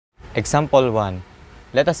Example 1.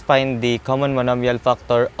 Let us find the common monomial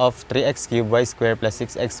factor of 3x cubed y squared plus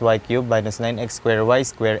 6xy cubed minus 9x squared y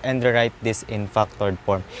squared and rewrite this in factored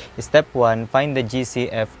form. Step 1, find the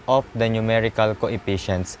GCF of the numerical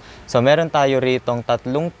coefficients. So meron tayo ritong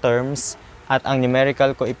tatlong terms at ang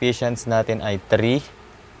numerical coefficients natin ay 3,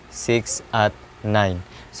 6 at 9.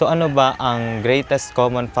 So ano ba ang greatest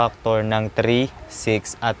common factor ng 3,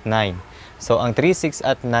 6 at 9? So ang 3, 6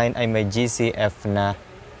 at 9 ay may GCF na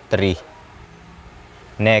 3.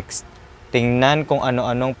 Next, tingnan kung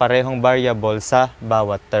ano-anong parehong variable sa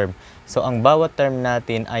bawat term. So, ang bawat term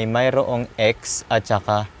natin ay mayroong x at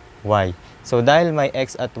saka y. So, dahil may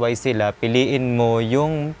x at y sila, piliin mo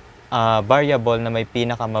yung variable na may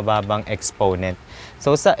pinakamababang exponent.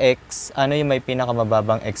 So, sa x, ano yung may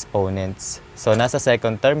pinakamababang exponents? So, nasa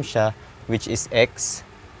second term siya, which is x.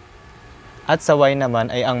 At sa y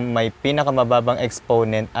naman, ay ang may pinakamababang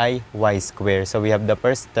exponent ay y squared. So, we have the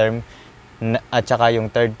first term at saka yung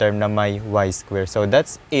third term na may y squared. So,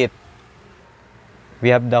 that's it. We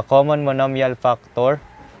have the common monomial factor,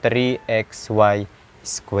 3xy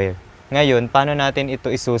squared. Ngayon, paano natin ito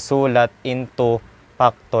isusulat into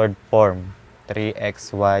factored form?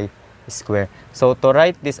 3xy squared. So, to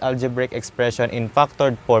write this algebraic expression in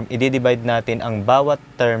factored form, i-divide natin ang bawat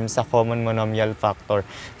term sa common monomial factor.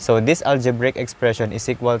 So, this algebraic expression is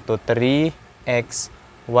equal to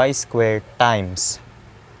 3xy squared times.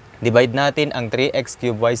 Divide natin ang 3x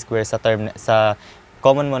cubed y squared sa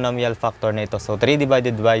common monomial factor na ito. So, 3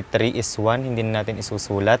 divided by 3 is 1. Hindi na natin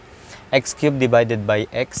isusulat. X cubed divided by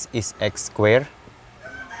x is x squared.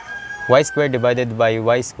 Y squared divided by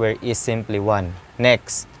y squared is simply 1.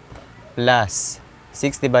 Next, plus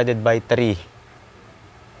 6 divided by 3,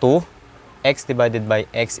 2. X divided by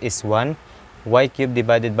x is 1. Y cubed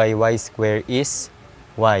divided by y squared is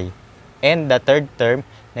y. And the third term,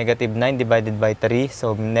 negative 9 divided by 3,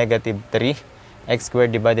 so negative 3. X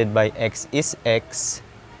squared divided by x is x.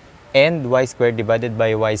 And y squared divided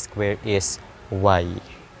by y squared is y.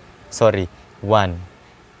 Sorry, 1.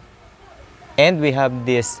 And we have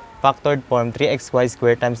this factored form, 3xy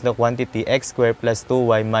squared times the quantity x squared plus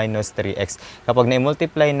 2y minus 3x. Kapag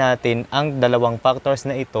na-multiply natin ang dalawang factors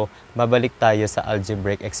na ito, babalik tayo sa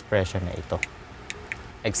algebraic expression na ito.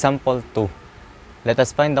 Example 2. Let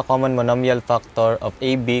us find the common monomial factor of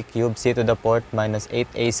ab cubed c to the fourth minus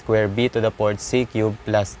 8a squared b to the fourth c cubed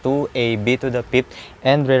plus 2ab to the fifth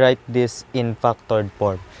and rewrite this in factored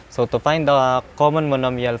form. So to find the common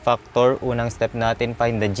monomial factor, unang step natin,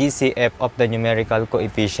 find the GCF of the numerical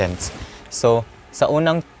coefficients. So sa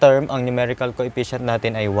unang term, ang numerical coefficient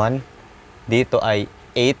natin ay 1. Dito ay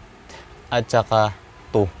 8 at saka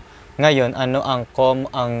 2. Ngayon, ano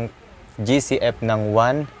ang GCF ng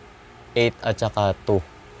 1? 8 at saka 2.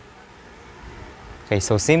 Okay,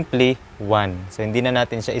 so simply 1. So hindi na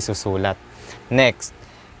natin siya isusulat. Next,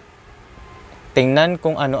 tingnan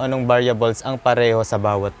kung ano-anong variables ang pareho sa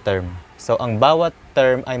bawat term. So ang bawat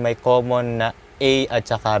term ay may common na a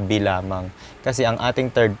at saka b lamang. Kasi ang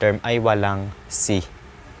ating third term ay walang c.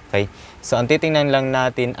 Okay? So ang titingnan lang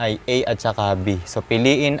natin ay a at saka b. So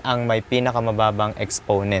piliin ang may pinakamababang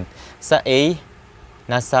exponent. Sa a,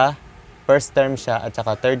 nasa first term siya at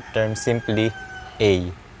saka third term, simply a.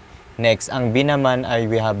 Next, ang b naman ay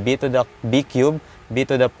we have b to the b cube, b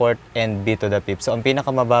to the fourth, and b to the fifth. So ang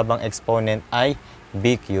pinakamababang exponent ay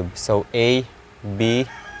b cube. So a, b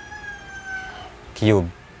cube.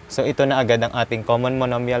 So ito na agad ang ating common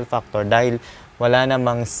monomial factor dahil wala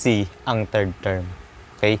namang c ang third term.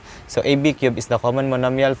 Okay? So ab cube is the common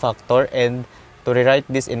monomial factor, and to rewrite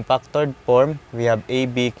this in factored form, we have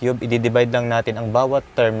ab cube. I-divide lang natin ang bawat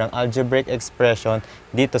term ng algebraic expression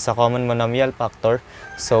dito sa common monomial factor.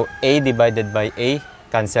 So, a divided by a,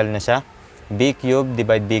 cancel na siya. b cube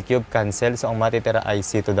divide b cube, cancel. So, ang matitira ay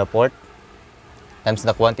c to the fourth times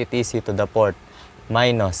the quantity c to the fourth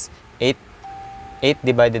minus 8. 8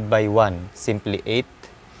 divided by 1, simply 8.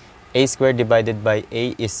 a squared divided by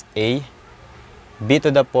a is a. b to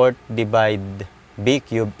the fourth divide b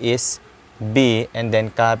cube is b, and then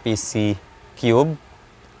copy c cube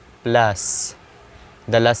plus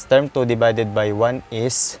the last term, 2 divided by 1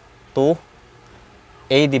 is 2.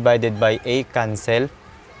 A divided by a, cancel,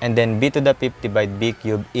 and then b to the fifth divide b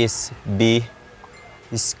cube is b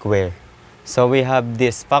square. So we have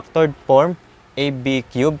this factored form, ab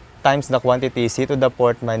cube times the quantity c to the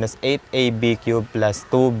fourth minus 8ab cube plus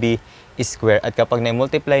 2b square. At kapag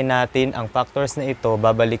na-multiply natin ang factors na ito,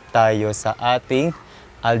 babalik tayo sa ating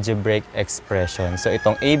algebraic expression. So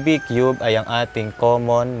itong ab cube ay ang ating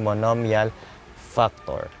common monomial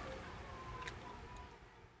factor.